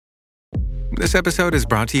This episode is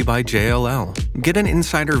brought to you by JLL. Get an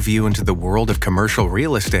insider view into the world of commercial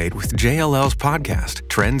real estate with JLL's podcast,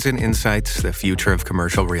 Trends and Insights, the Future of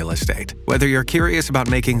Commercial Real Estate. Whether you're curious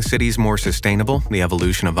about making cities more sustainable, the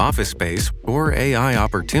evolution of office space, or AI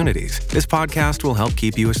opportunities, this podcast will help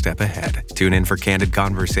keep you a step ahead. Tune in for candid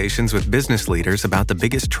conversations with business leaders about the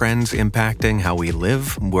biggest trends impacting how we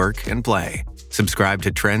live, work, and play. Subscribe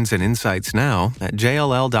to Trends and Insights now at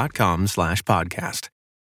jll.com/podcast.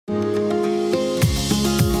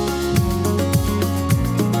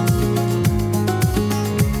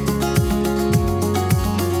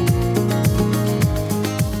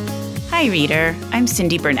 Hi, reader. I'm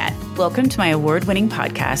Cindy Burnett. Welcome to my award-winning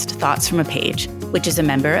podcast, Thoughts from a Page, which is a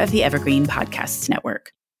member of the Evergreen Podcasts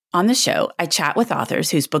Network. On the show, I chat with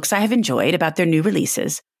authors whose books I have enjoyed about their new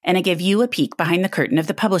releases, and I give you a peek behind the curtain of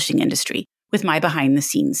the publishing industry with my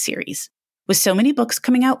behind-the-scenes series. With so many books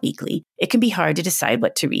coming out weekly, it can be hard to decide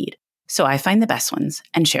what to read, so I find the best ones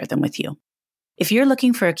and share them with you. If you're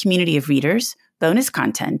looking for a community of readers, bonus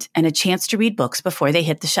content, and a chance to read books before they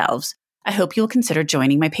hit the shelves, I hope you'll consider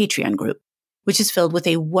joining my Patreon group, which is filled with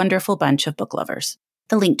a wonderful bunch of book lovers.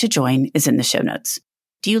 The link to join is in the show notes.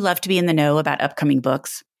 Do you love to be in the know about upcoming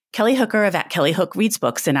books? Kelly Hooker of @KellyHook Reads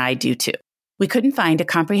Books and I do too. We couldn't find a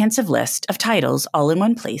comprehensive list of titles all in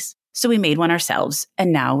one place, so we made one ourselves,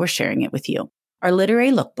 and now we're sharing it with you. Our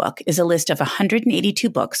literary lookbook is a list of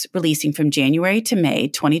 182 books releasing from January to May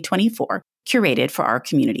 2024, curated for our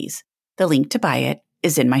communities. The link to buy it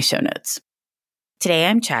is in my show notes. Today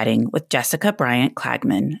I'm chatting with Jessica Bryant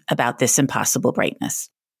Klagmann about This Impossible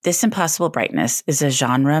Brightness. This Impossible Brightness is a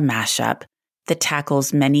genre mashup that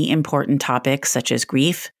tackles many important topics such as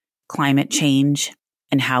grief, climate change,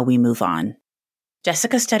 and how we move on.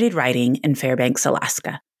 Jessica studied writing in Fairbanks,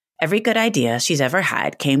 Alaska. Every good idea she's ever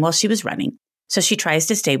had came while she was running, so she tries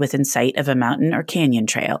to stay within sight of a mountain or canyon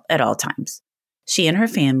trail at all times. She and her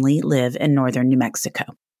family live in northern New Mexico.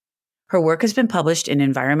 Her work has been published in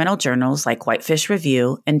environmental journals like Whitefish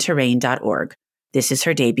Review and Terrain.org. This is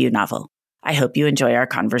her debut novel. I hope you enjoy our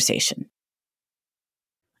conversation.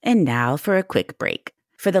 And now for a quick break.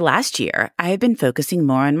 For the last year, I have been focusing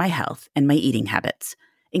more on my health and my eating habits.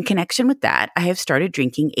 In connection with that, I have started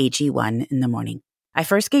drinking AG1 in the morning. I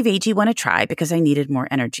first gave AG1 a try because I needed more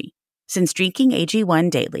energy. Since drinking AG1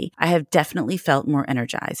 daily, I have definitely felt more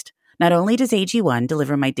energized. Not only does AG1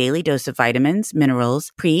 deliver my daily dose of vitamins,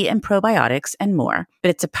 minerals, pre- and probiotics, and more, but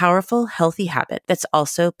it's a powerful, healthy habit that's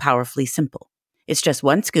also powerfully simple. It's just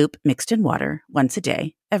one scoop mixed in water once a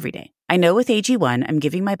day, every day. I know with AG1, I'm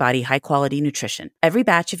giving my body high-quality nutrition. Every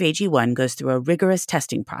batch of AG1 goes through a rigorous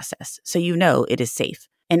testing process, so you know it is safe.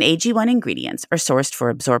 And AG1 ingredients are sourced for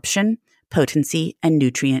absorption, potency, and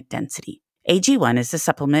nutrient density. AG1 is the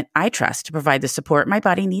supplement I trust to provide the support my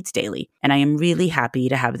body needs daily, and I am really happy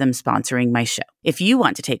to have them sponsoring my show. If you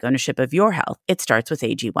want to take ownership of your health, it starts with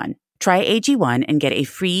AG1. Try AG1 and get a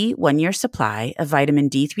free 1-year supply of vitamin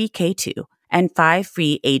D3K2 and 5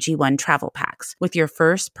 free AG1 travel packs with your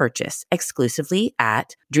first purchase exclusively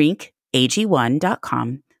at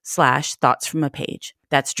drinkag1.com/thoughtsfromapage.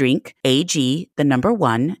 That's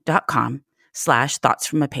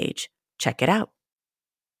drinkag1.com/thoughtsfromapage. Check it out.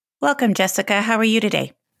 Welcome, Jessica. How are you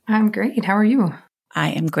today? I'm great. How are you? I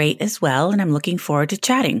am great as well, and I'm looking forward to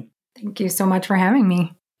chatting. Thank you so much for having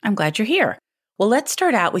me. I'm glad you're here. Well, let's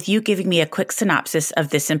start out with you giving me a quick synopsis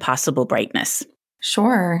of This Impossible Brightness.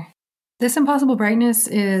 Sure. This Impossible Brightness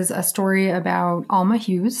is a story about Alma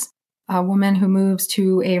Hughes, a woman who moves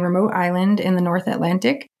to a remote island in the North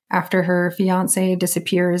Atlantic after her fiancé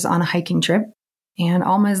disappears on a hiking trip. And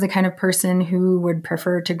Alma is the kind of person who would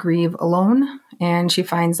prefer to grieve alone, and she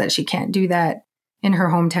finds that she can't do that in her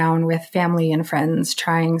hometown with family and friends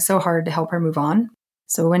trying so hard to help her move on.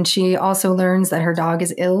 So when she also learns that her dog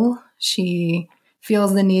is ill, she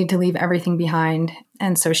feels the need to leave everything behind.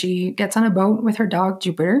 And so she gets on a boat with her dog,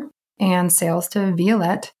 Jupiter, and sails to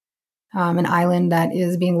Violette, an island that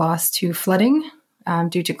is being lost to flooding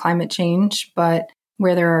due to climate change, but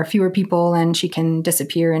where there are fewer people and she can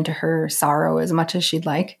disappear into her sorrow as much as she'd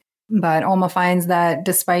like. But Alma finds that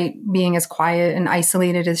despite being as quiet and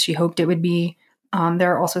isolated as she hoped it would be,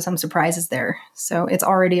 there are also some surprises there. So it's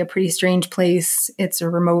already a pretty strange place. It's a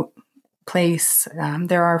remote place.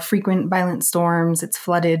 There are frequent violent storms. It's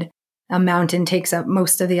flooded. A mountain takes up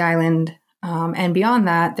most of the island. And beyond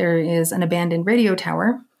that, there is an abandoned radio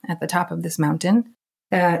tower at the top of this mountain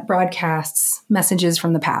that broadcasts messages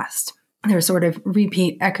from the past. They're sort of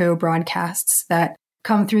repeat echo broadcasts that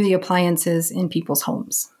come through the appliances in people's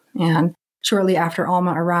homes. And shortly after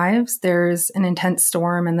Alma arrives, there's an intense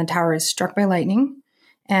storm and the tower is struck by lightning.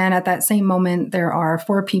 And at that same moment, there are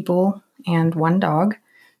 4 people and 1 dog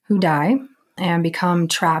who die. and become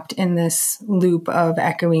trapped in this loop of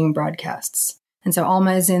echoing broadcasts. And so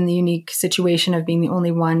Alma is in the unique situation of being the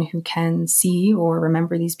only one who can see or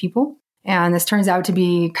remember these people. And this turns out to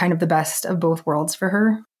be kind of the best of both worlds for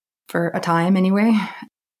her, for a time anyway,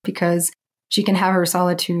 because she can have her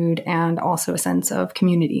solitude and also a sense of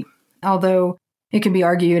community. Although it could be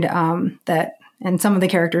argued that, and some of the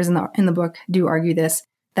characters in the book do argue this,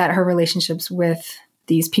 that her relationships with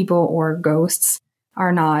these people or ghosts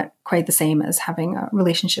are not quite the same as having a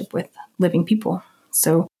relationship with living people.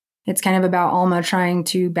 So it's kind of about Alma trying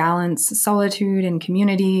to balance solitude and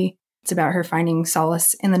community. It's about her finding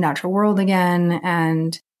solace in the natural world again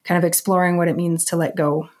and kind of exploring what it means to let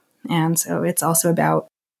go. And so it's also about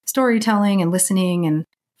storytelling and listening and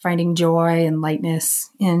finding joy and lightness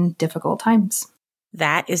in difficult times.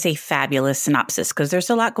 That is a fabulous synopsis because there's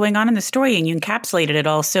a lot going on in the story and you encapsulated it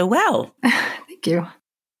all so well. Thank you.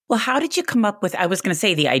 Well, how did you come up with, I was going to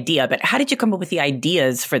say the idea, but how did you come up with the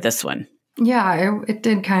ideas for this one? Yeah, it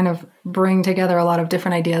did kind of bring together a lot of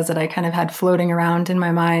different ideas that I kind of had floating around in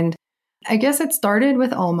my mind. I guess it started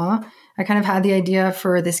with Alma. I kind of had the idea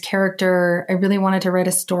for this character. I really wanted to write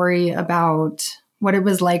a story about what it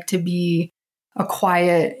was like to be a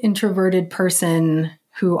quiet, introverted person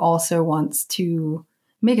who also wants to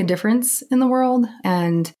make a difference in the world.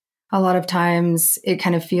 And a lot of times it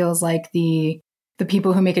kind of feels like the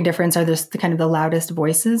people who make a difference are the kind of the loudest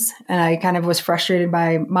voices. And I kind of was frustrated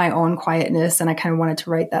by my own quietness. And I kind of wanted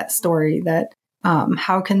to write that story that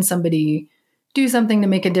how can somebody do something to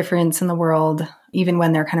make a difference in the world, even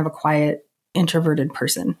when they're kind of a quiet, introverted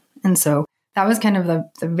person. And so that was kind of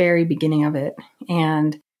the very beginning of it.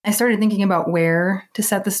 And I started thinking about where to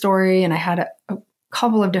set the story. And I had a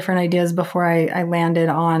couple of different ideas before I landed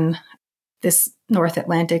on this North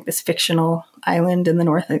Atlantic, this fictional island in the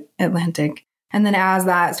North Atlantic. And then as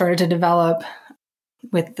that started to develop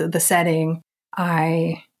with the setting,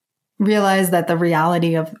 I realized that the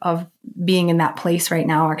reality of being in that place right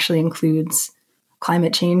now actually includes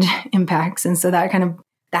climate change impacts. And so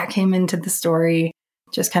that came into the story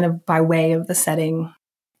just kind of by way of the setting.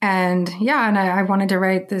 And yeah, and I wanted to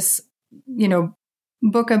write this,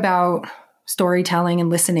 book about storytelling and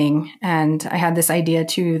listening. And I had this idea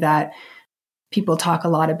too that people talk a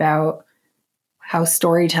lot about how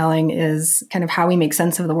storytelling is kind of how we make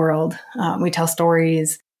sense of the world. We tell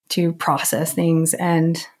stories to process things.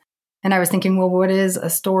 And I was thinking, well, what is a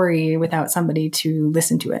story without somebody to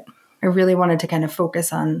listen to it? I really wanted to kind of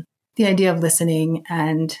focus on the idea of listening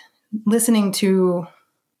and listening to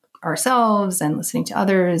ourselves and listening to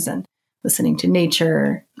others and listening to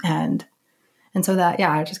nature. And so that,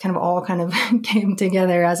 yeah, it just kind of all kind of came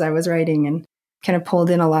together as I was writing and kind of pulled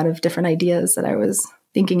in a lot of different ideas that I was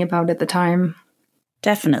thinking about at the time.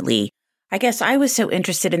 Definitely. I guess I was so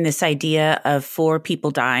interested in this idea of 4 people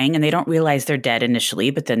dying and they don't realize they're dead initially,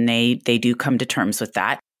 but then they do come to terms with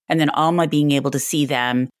that. And then Alma being able to see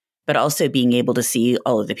them, but also being able to see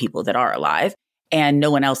all of the people that are alive and no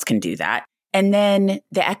one else can do that. And then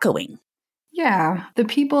the echoing. Yeah. The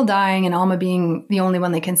people dying and Alma being the only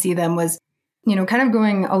one that can see them was, kind of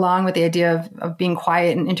going along with the idea of being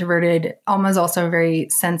quiet and introverted. Alma's also a very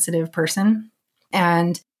sensitive person.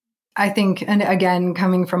 And I think, and again,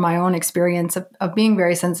 coming from my own experience of being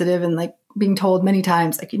very sensitive and like being told many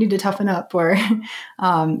times, like, you need to toughen up or,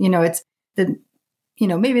 it's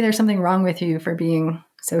maybe there's something wrong with you for being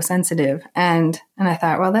so sensitive. And I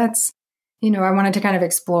thought, well, that's, I wanted to kind of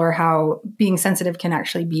explore how being sensitive can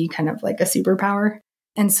actually be kind of like a superpower.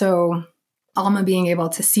 And so Alma being able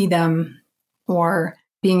to see them or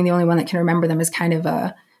being the only one that can remember them is kind of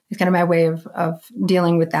my way of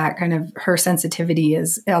dealing with that. Kind of her sensitivity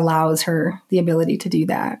it allows her the ability to do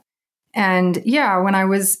that. And yeah, when I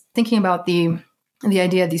was thinking about the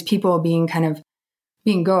idea of these people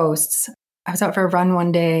being ghosts, I was out for a run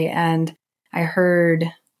one day and I heard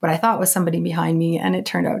what I thought was somebody behind me, and it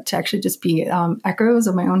turned out to actually just be echoes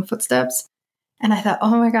of my own footsteps. And I thought,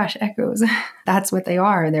 oh my gosh, echoes. That's what they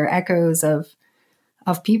are. They're echoes of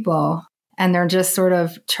people. And they're just sort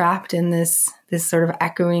of trapped in this sort of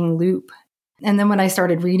echoing loop. And then when I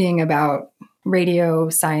started reading about radio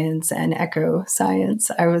science and echo science,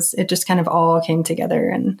 it just kind of all came together.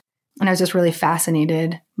 And I was just really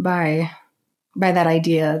fascinated by that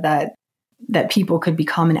idea that people could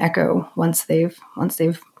become an echo once they've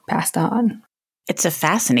passed on. It's a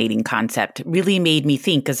fascinating concept. It really made me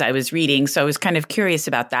think as I was reading. So I was kind of curious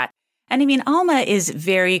about that. And I mean, Alma is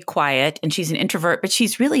very quiet and she's an introvert, but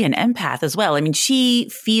she's really an empath as well. I mean, she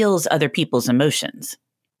feels other people's emotions.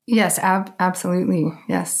 Yes, absolutely.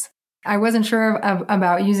 Yes. I wasn't sure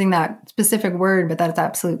about using that specific word, but that's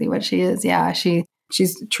absolutely what she is. Yeah,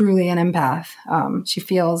 she's truly an empath. She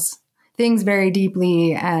feels things very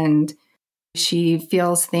deeply, and she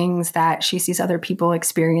feels things that she sees other people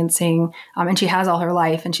experiencing, and she has all her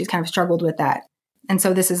life, and she's kind of struggled with that. And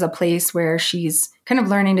so this is a place where she's kind of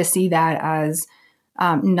learning to see that as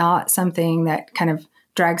not something that kind of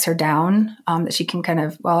drags her down, that she can kind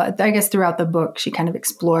of, well, I guess throughout the book, she kind of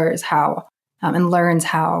explores how and learns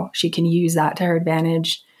how she can use that to her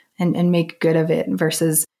advantage and make good of it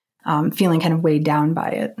versus feeling kind of weighed down by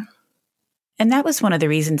it. And that was one of the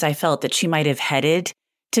reasons I felt that she might have headed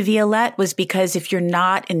to Violette, was because if you're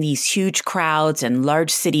not in these huge crowds and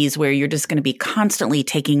large cities where you're just going to be constantly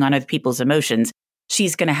taking on other people's emotions,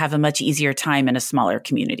 she's going to have a much easier time in a smaller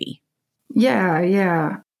community.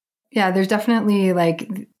 Yeah. There's definitely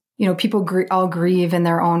people all grieve in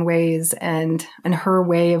their own ways. And her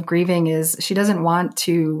way of grieving is she doesn't want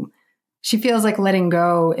to, she feels like letting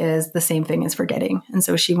go is the same thing as forgetting. And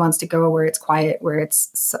so she wants to go where it's quiet, where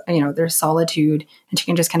it's, there's solitude, and she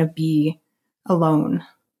can just kind of be alone.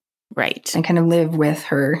 Right. And kind of live with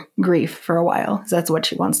her grief for a while. So that's what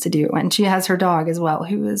she wants to do. And she has her dog as well,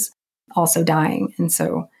 who is also dying. And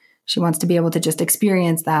so she wants to be able to just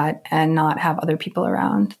experience that and not have other people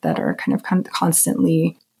around that are kind of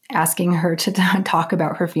constantly asking her to talk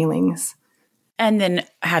about her feelings. And then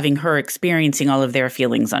having her experiencing all of their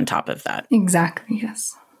feelings on top of that. Exactly,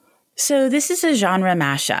 yes. So this is a genre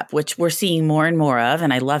mashup, which we're seeing more and more of,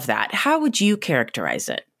 and I love that. How would you characterize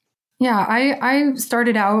it? Yeah, I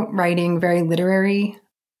started out writing very literary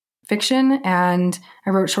fiction, and I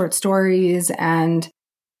wrote short stories, and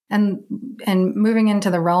moving into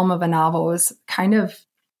the realm of a novel was kind of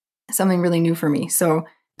something really new for me. So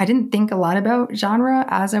I didn't think a lot about genre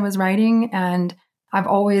as I was writing, and I've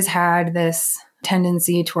always had this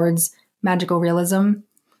tendency towards magical realism.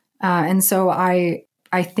 And so I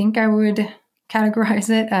think I would categorize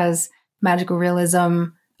it as magical realism,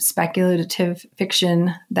 speculative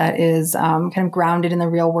fiction that is kind of grounded in the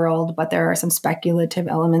real world, but there are some speculative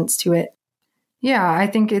elements to it. Yeah, I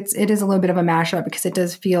think it is a little bit of a mashup because it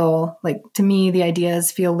does feel like, to me, the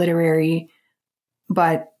ideas feel literary,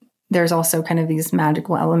 but there's also kind of these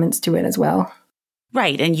magical elements to it as well.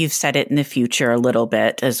 Right. And you've set it in the future a little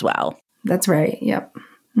bit as well. That's right. Yep.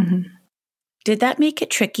 Mm-hmm. Did that make it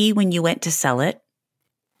tricky when you went to sell it?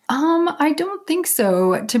 I don't think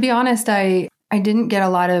so. To be honest, I didn't get a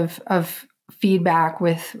lot of feedback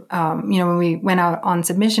with, when we went out on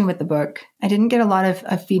submission with the book, I didn't get a lot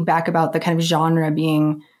of feedback about the kind of genre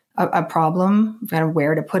being a problem, kind of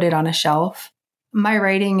where to put it on a shelf. My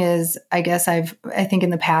writing is, I think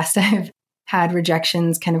in the past I've had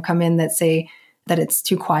rejections kind of come in that say that it's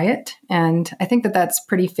too quiet. And I think that that's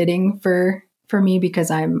pretty fitting for me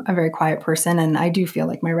because I'm a very quiet person. And I do feel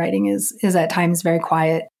like my writing is at times very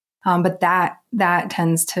quiet. But that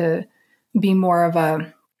tends to be more of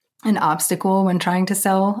an obstacle when trying to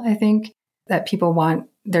sell. I think that people want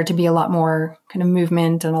there to be a lot more kind of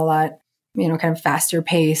movement and a lot, kind of faster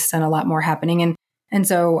pace and a lot more happening. And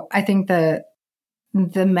so I think the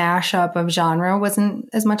mashup of genre wasn't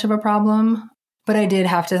as much of a problem, but I did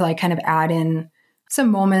have to kind of add in some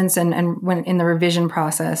moments and when in the revision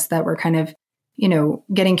process that were kind of,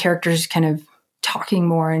 getting characters kind of talking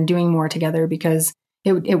more and doing more together because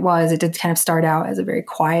it did kind of start out as a very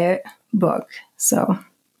quiet book. So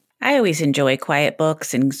I always enjoy quiet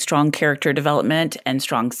books and strong character development and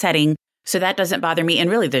strong setting. So that doesn't bother me. And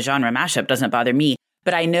really the genre mashup doesn't bother me.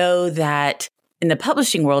 But I know that in the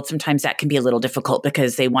publishing world, sometimes that can be a little difficult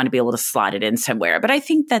because they want to be able to slot it in somewhere. But I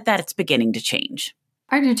think that it's beginning to change.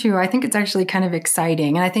 I do too. I think it's actually kind of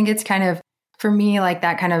exciting. And I think it's kind of, for me, like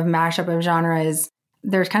that kind of mashup of genre is,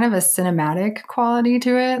 there's kind of a cinematic quality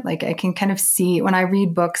to it. Like I can kind of see when I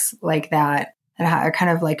read books like that are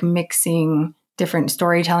kind of like mixing different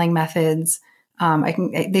storytelling methods.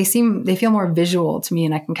 They feel more visual to me,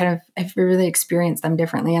 and I really experience them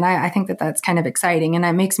differently. And I think that that's kind of exciting, and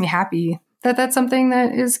it makes me happy that that's something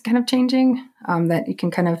that is kind of changing. That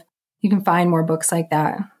you can find more books like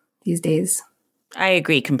that these days. I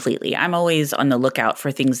agree completely. I'm always on the lookout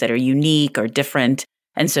for things that are unique or different.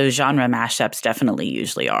 And so genre mashups definitely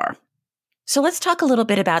usually are. So let's talk a little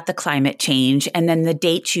bit about the climate change and then the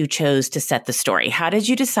dates you chose to set the story. How did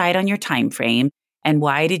you decide on your time frame, and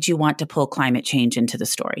why did you want to pull climate change into the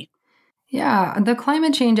story? Yeah, the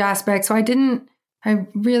climate change aspect. So I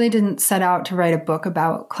really didn't set out to write a book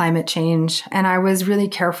about climate change. And I was really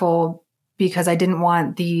careful because I didn't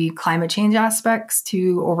want the climate change aspects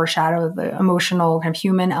to overshadow the emotional kind of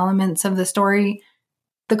human elements of the story.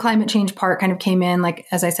 The climate change part kind of came in, like,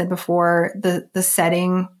 as I said before, the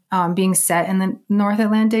setting being set in the North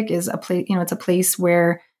Atlantic is a place, it's a place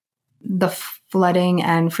where the flooding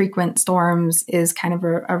and frequent storms is kind of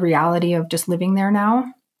a reality of just living there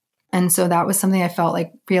now. And so that was something I felt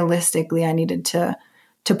like realistically I needed to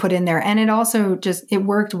put in there. And it also it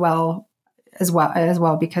worked well as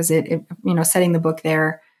well because it setting the book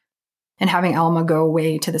there and having Alma go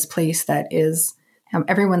away to this place that is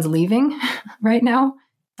everyone's leaving right now,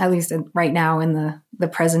 at least right now in the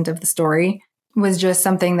present of the story, was just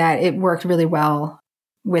something that it worked really well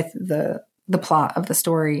with the plot of the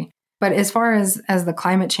story. But as far as the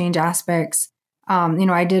climate change aspects,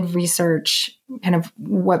 I did research kind of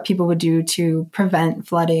what people would do to prevent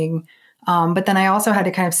flooding. But then I also had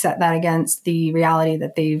to kind of set that against the reality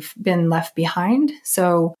that they've been left behind.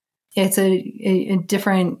 So it's a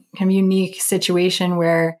different kind of unique situation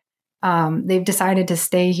where they've decided to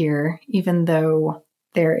stay here, even though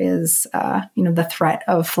there is, the threat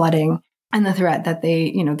of flooding and the threat that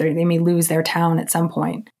they may lose their town at some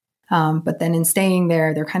point. But then in staying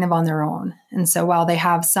there, they're kind of on their own. And so while they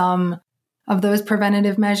have some of those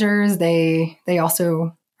preventative measures, they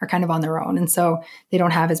also are kind of on their own. And so they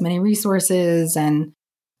don't have as many resources. And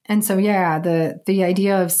so, yeah, the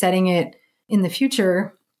idea of setting it in the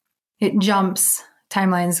future, it jumps,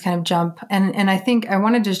 timelines kind of jump. And I think I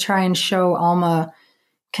wanted to try and show Alma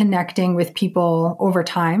connecting with people over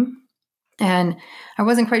time. And I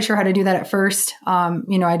wasn't quite sure how to do that at first. I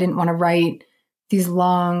didn't want to write these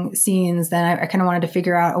long scenes. Then I kind of wanted to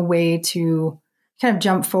figure out a way to kind of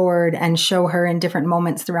jump forward and show her in different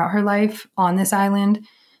moments throughout her life on this island.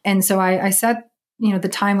 And so I set, the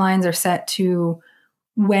timelines are set to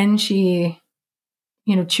when she,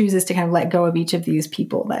 chooses to kind of let go of each of these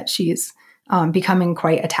people that she's becoming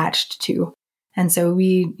quite attached to. And so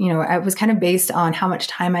it was kind of based on how much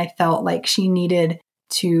time I felt like she needed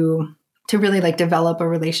to really like develop a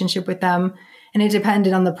relationship with them. And it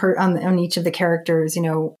depended on on each of the characters.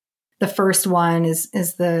 The first one is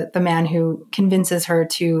the man who convinces her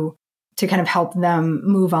to kind of help them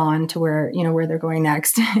move on to where they're going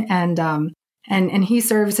next. And he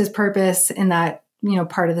serves his purpose in that,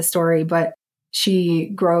 part of the story, but she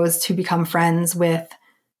grows to become friends with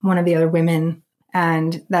one of the other women.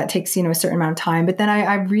 And that takes, a certain amount of time. But then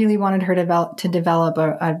I really wanted her to develop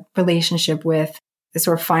a relationship with the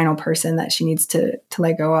sort of final person that she needs to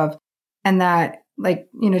let go of. And that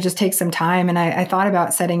just takes some time. And I thought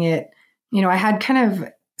about setting it, I had kind of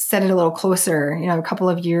set it a little closer, a couple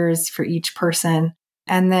of years for each person.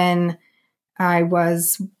 And then I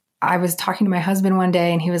was talking to my husband one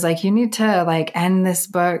day and he was like, you need to end this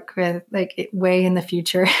book with way in the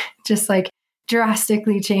future, just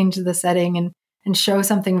drastically change the setting and show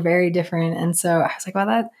something very different. And so I was like,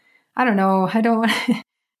 well, I don't know. I don't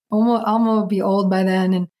Alma will be old by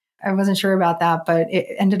then. And I wasn't sure about that, but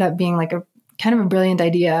it ended up being a kind of a brilliant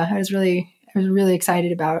idea. I was really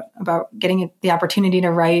excited about getting the opportunity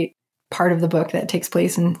to write part of the book that takes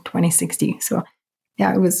place in 2060. So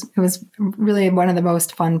yeah, it was really one of the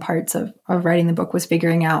most fun parts of writing the book was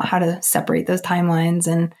figuring out how to separate those timelines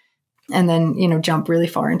and then, jump really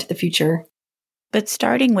far into the future. But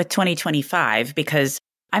starting with 2025, because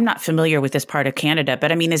I'm not familiar with this part of Canada,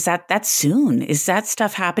 but I mean, that's soon? Is that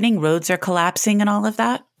stuff happening? Roads are collapsing and all of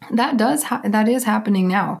that? That is happening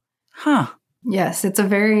now. Huh. Yes, it's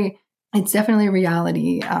definitely a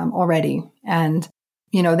reality already. And,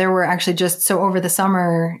 there were actually over the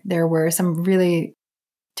summer, there were some really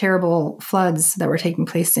terrible floods that were taking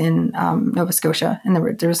place in Nova Scotia. And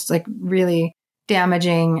there was really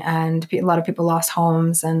damaging and a lot of people lost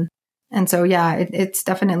homes. And so, yeah, it's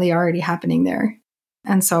definitely already happening there.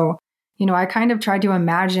 And so, I kind of tried to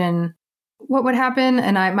imagine what would happen.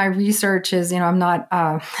 And my research is, I'm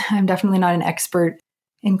definitely not an expert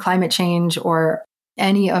in climate change or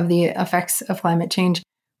any of the effects of climate change.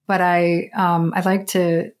 But I'd like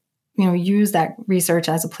to, use that research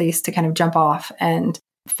as a place to kind of jump off and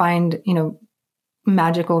find,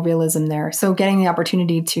 magical realism there. So getting the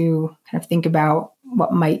opportunity to kind of think about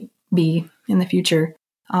what might be in the future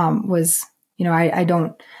was, I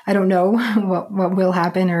don't know what will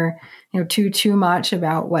happen or, too much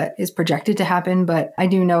about what is projected to happen, but I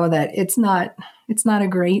do know that it's not a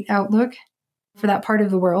great outlook for that part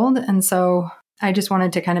of the world. And so I just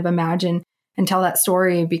wanted to kind of imagine and tell that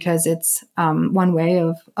story because it's one way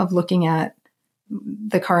of looking at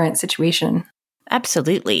the current situation.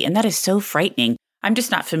 Absolutely. And that is so frightening. I'm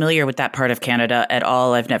just not familiar with that part of Canada at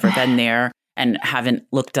all. I've never been there and haven't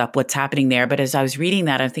looked up what's happening there. But as I was reading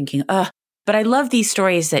that, I'm thinking, but I love these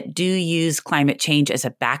stories that do use climate change as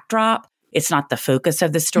a backdrop. It's not the focus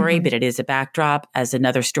of the story, but it is a backdrop as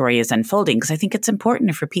another story is unfolding. Because I think it's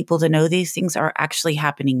important for people to know these things are actually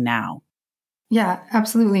happening now. Yeah,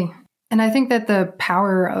 absolutely. And I think that the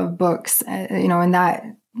power of books, in that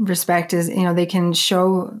respect is, they can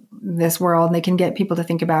show this world, they can get people to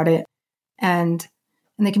think about it. And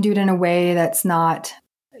And they can do it in a way that's not,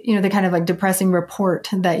 the kind of like depressing report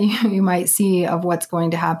that you might see of what's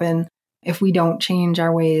going to happen if we don't change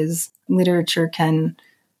our ways. Literature can,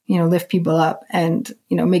 lift people up and,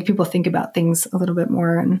 make people think about things a little bit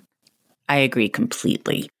more. And I agree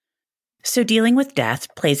completely. So dealing with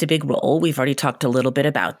death plays a big role. We've already talked a little bit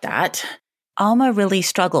about that. Alma really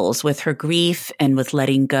struggles with her grief and with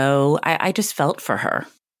letting go. I just felt for her.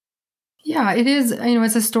 Yeah, it is.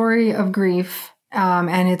 It's a story of grief,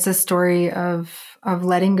 and it's a story of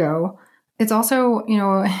letting go. It's also,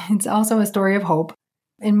 it's also a story of hope.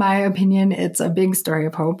 In my opinion, it's a big story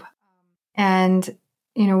of hope. And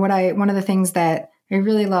one of the things that I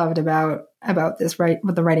really loved about this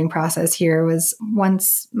with the writing process here was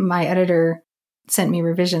once my editor sent me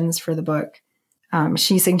revisions for the book,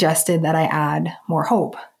 she suggested that I add more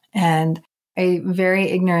hope. And I very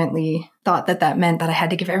ignorantly thought that meant that I had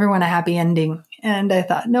to give everyone a happy ending. And I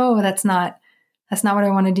thought, no, that's not what I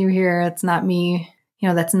want to do here. It's not me.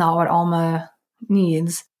 That's not what Alma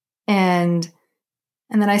needs. And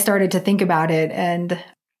then I started to think about it, and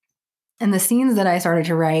the scenes that I started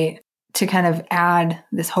to write to kind of add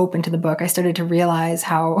this hope into the book, I started to realize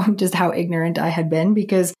how ignorant I had been,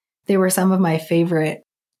 because they were some of my favorite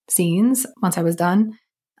scenes once I was done,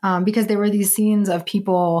 because they were these scenes of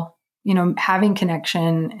people, having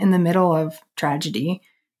connection in the middle of tragedy.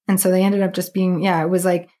 And so they ended up just being, it was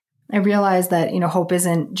like, I realized that, hope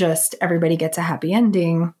isn't just everybody gets a happy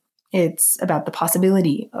ending. It's about the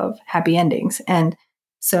possibility of happy endings. And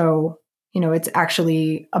so, it's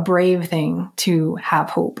actually a brave thing to have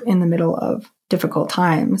hope in the middle of difficult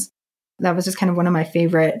times. That was just kind of one of my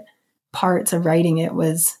favorite parts of writing it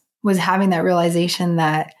was having that realization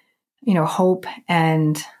that, hope,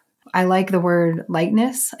 and I like the word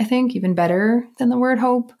lightness, I think, even better than the word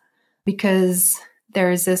hope, because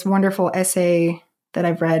there's this wonderful essay that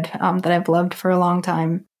I've read that I've loved for a long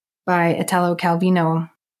time by Italo Calvino,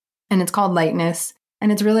 and it's called Lightness.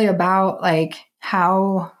 And it's really about like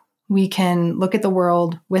how we can look at the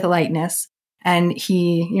world with lightness. And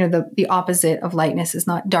the opposite of lightness is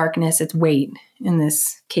not darkness, it's weight in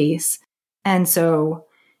this case. And so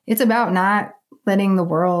it's about not letting the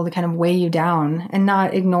world kind of weigh you down and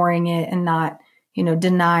not ignoring it and not,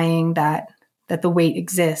 denying that the weight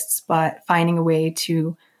exists, but finding a way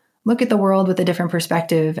to look at the world with a different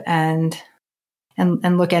perspective and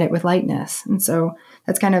look at it with lightness. And so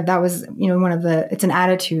that was, it's an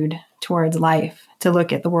attitude towards life to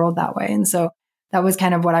look at the world that way. And so that was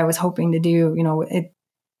kind of what I was hoping to do,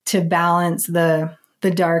 to balance the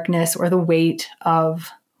darkness or the weight of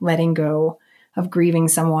letting go, of grieving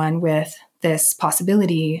someone, with this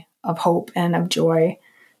possibility of hope and of joy,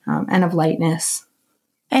 and of lightness.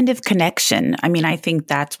 And of connection. I mean, I think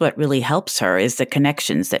that's what really helps her, is the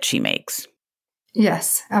connections that she makes.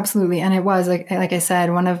 Yes, absolutely. And it was, like I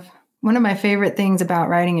said, one of my favorite things about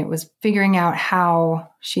writing it was figuring out how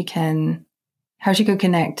she could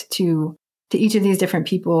connect to each of these different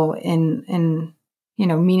people in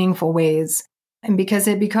meaningful ways. And because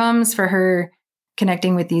it becomes for her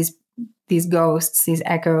connecting with these ghosts, these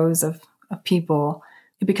echoes of people,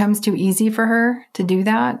 it becomes too easy for her to do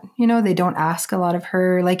that. They don't ask a lot of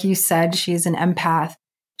her. Like you said, she's an empath.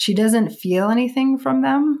 She doesn't feel anything from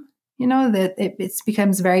them, that it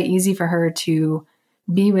becomes very easy for her to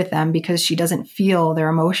be with them because she doesn't feel their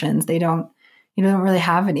emotions. They don't really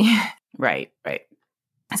have any. Right.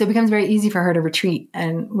 So it becomes very easy for her to retreat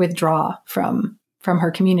and withdraw from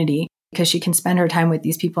her community, because she can spend her time with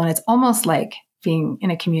these people. And it's almost like being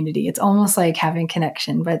in a community. It's almost like having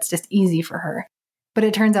connection, but it's just easy for her. But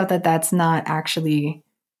it turns out that that's not actually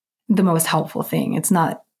the most helpful thing. It's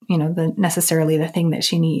not, necessarily the thing that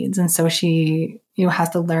she needs. And so she, has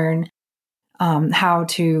to learn how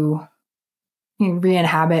to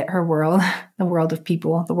re-inhabit her world, the world of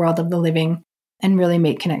people, the world of the living, and really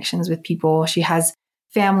make connections with people. She has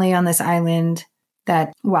family on this island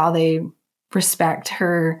that, while they respect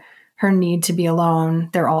her need to be alone,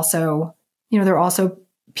 they're also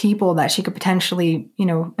people that she could potentially,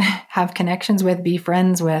 have connections with, be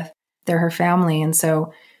friends with. They're her family. And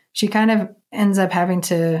so she kind of ends up having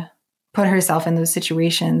to put herself in those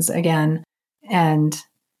situations again and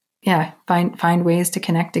find ways to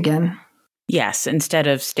connect again. Yes, instead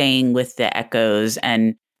of staying with the echoes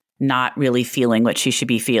and not really feeling what she should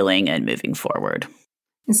be feeling and moving forward.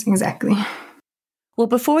 Yes, exactly. Well,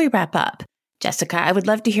 before we wrap up, Jessica, I would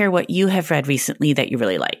love to hear what you have read recently that you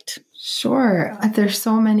really liked. Sure. There's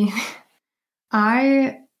so many.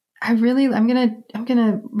 I'm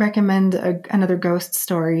gonna recommend another ghost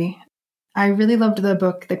story. I really loved the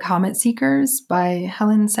book The Comet Seekers by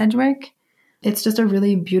Helen Sedgwick. It's just a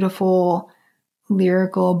really beautiful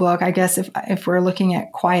lyrical book. I guess if we're looking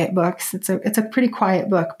at quiet books, it's a pretty quiet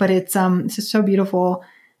book, but it's just so beautiful.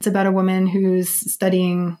 It's about a woman who's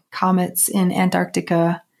studying comets in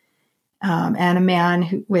Antarctica, and a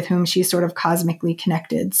man with whom she's sort of cosmically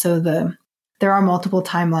connected. So there are multiple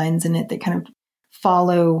timelines in it that kind of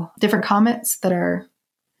follow different comets that are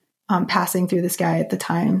passing through the sky at the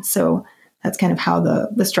time. So that's kind of how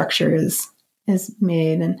the structure is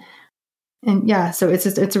made. And yeah, so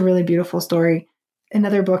it's a really beautiful story.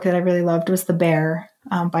 Another book that I really loved was The Bear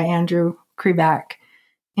by Andrew Kreback.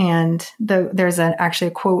 And there's actually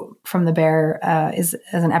a quote from The Bear as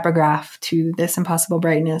an epigraph to This Impossible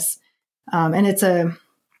Brightness. And it's a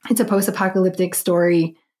post-apocalyptic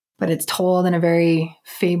story, but it's told in a very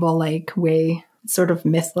fable-like way, sort of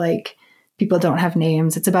myth-like. People don't have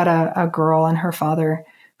names. It's about a girl and her father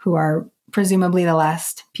who are presumably the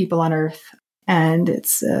last people on Earth. And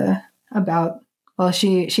it's about, well,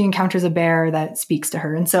 she encounters a bear that speaks to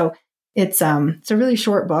her. And so it's a really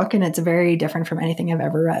short book, and it's very different from anything I've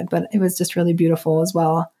ever read, but it was just really beautiful as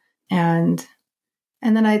well. And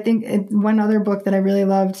then I think one other book that I really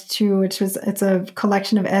loved too, it's a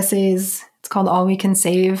collection of essays. It's called All We Can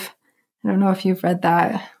Save. I don't know if you've read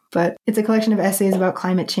that, but it's a collection of essays about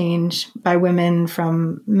climate change by women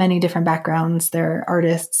from many different backgrounds. They're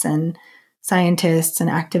artists and scientists and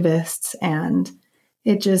activists, and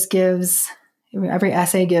it just every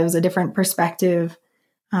essay gives a different perspective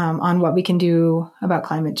on what we can do about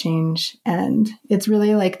climate change. And it's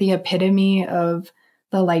really like the epitome of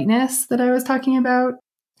the lightness that I was talking about.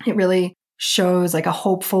 It really shows like a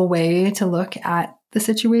hopeful way to look at the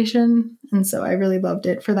situation. And so I really loved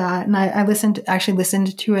it for that. And I listened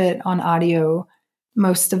to it on audio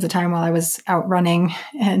most of the time while I was out running.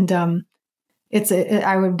 And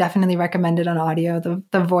I would definitely recommend it on audio.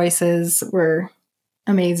 The voices were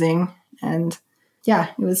amazing. And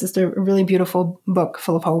yeah, it was just a really beautiful book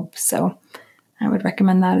full of hope. So I would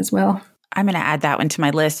recommend that as well. I'm going to add that one to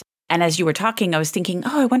my list. And as you were talking, I was thinking,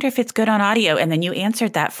 I wonder if it's good on audio. And then you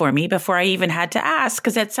answered that for me before I even had to ask,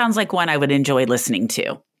 because that sounds like one I would enjoy listening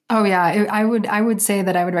to. Oh yeah, I would say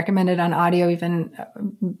that I would recommend it on audio even,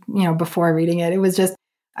 before reading it. It was just,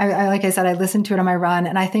 I like I said, I listened to it on my run,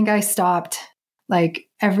 and I think I stopped like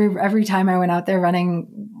every time I went out there running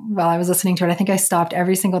while I was listening to it. I think I stopped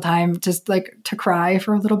every single time just like to cry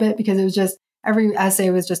for a little bit, because it was just, every essay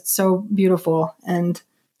was just so beautiful and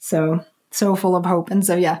so full of hope. And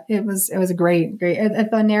so, yeah, it was a great.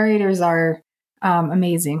 The narrators are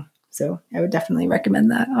amazing. So I would definitely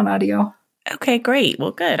recommend that on audio. Okay, great.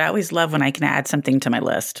 Well, good. I always love when I can add something to my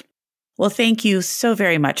list. Well, thank you so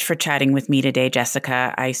very much for chatting with me today,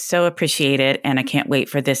 Jessica. I so appreciate it. And I can't wait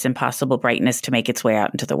for This Impossible Brightness to make its way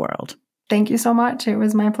out into the world. Thank you so much. It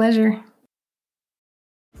was my pleasure.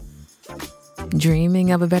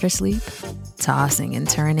 Dreaming of a better sleep? Tossing and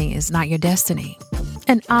turning is not your destiny.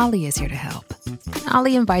 And Ollie is here to help.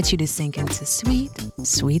 Ollie invites you to sink into sweet,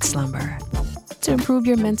 sweet slumber to improve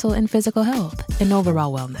your mental and physical health and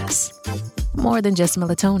overall wellness. More than just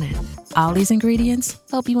melatonin, Ollie's ingredients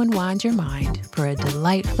help you unwind your mind for a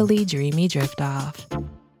delightfully dreamy drift off.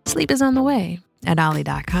 Sleep is on the way at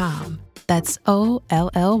Ollie.com. That's OLLY.com.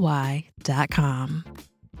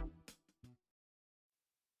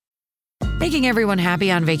 Making everyone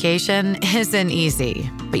happy on vacation isn't easy,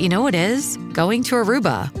 but you know what is? Going to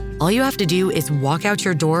Aruba. All you have to do is walk out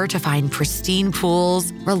your door to find pristine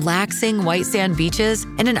pools, relaxing white sand beaches,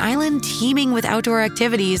 and an island teeming with outdoor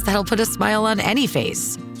activities that'll put a smile on any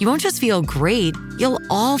face. You won't just feel great, you'll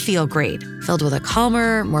all feel great, filled with a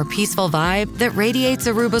calmer, more peaceful vibe that radiates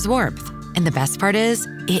Aruba's warmth. And the best part is,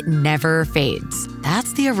 it never fades.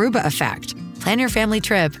 That's the Aruba effect. Plan your family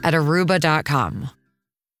trip at Aruba.com.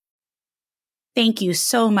 Thank you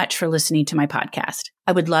so much for listening to my podcast.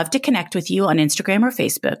 I would love to connect with you on Instagram or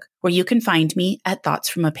Facebook, where you can find me at Thoughts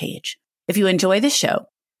from a Page. If you enjoy the show,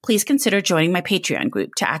 please consider joining my Patreon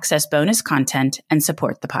group to access bonus content and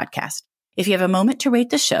support the podcast. If you have a moment to rate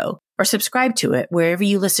the show or subscribe to it wherever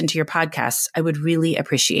you listen to your podcasts, I would really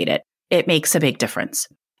appreciate it. It makes a big difference.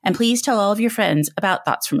 And please tell all of your friends about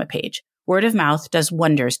Thoughts from a Page. Word of mouth does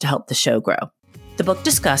wonders to help the show grow. The book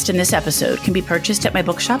discussed in this episode can be purchased at my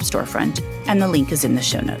bookshop storefront, and the link is in the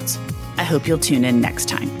show notes. I hope you'll tune in next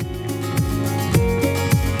time.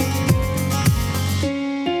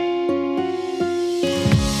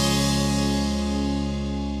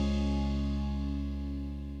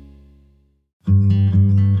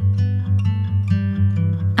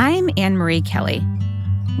 I'm Anne-Marie Kelly.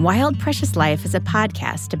 Wild Precious Life is a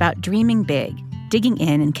podcast about dreaming big, digging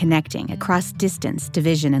in and connecting across distance,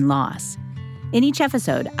 division, and loss. In each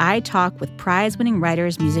episode, I talk with prize-winning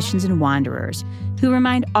writers, musicians, and wanderers who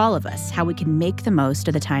remind all of us how we can make the most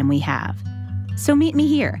of the time we have. So meet me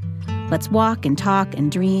here. Let's walk and talk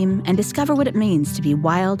and dream and discover what it means to be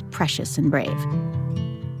wild, precious, and brave.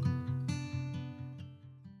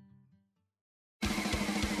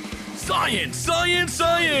 Science, science,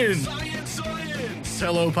 science! Science, science!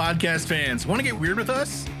 Hello, podcast fans. Want to get weird with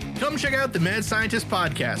us? Come check out the Mad Scientist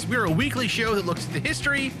Podcast. We're a weekly show that looks at the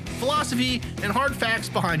history, philosophy, and hard facts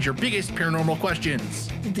behind your biggest paranormal questions.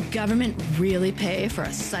 Did the government really pay for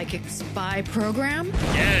a psychic spy program?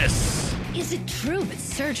 Yes! Is it true that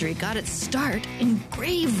surgery got its start in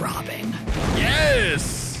grave robbing?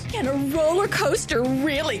 Yes! Can a roller coaster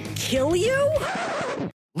really kill you?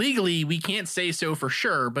 Legally, we can't say so for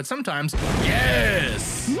sure, but sometimes,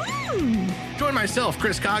 yes! Join myself,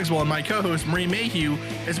 Chris Cogswell, and my co-host, Marie Mayhew,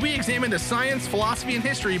 as we examine the science, philosophy, and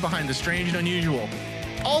history behind the strange and unusual.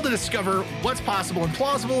 All to discover what's possible and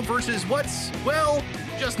plausible versus what's, well,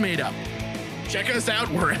 just made up. Check us out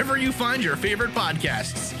wherever you find your favorite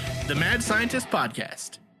podcasts. The Mad Scientist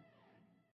Podcast.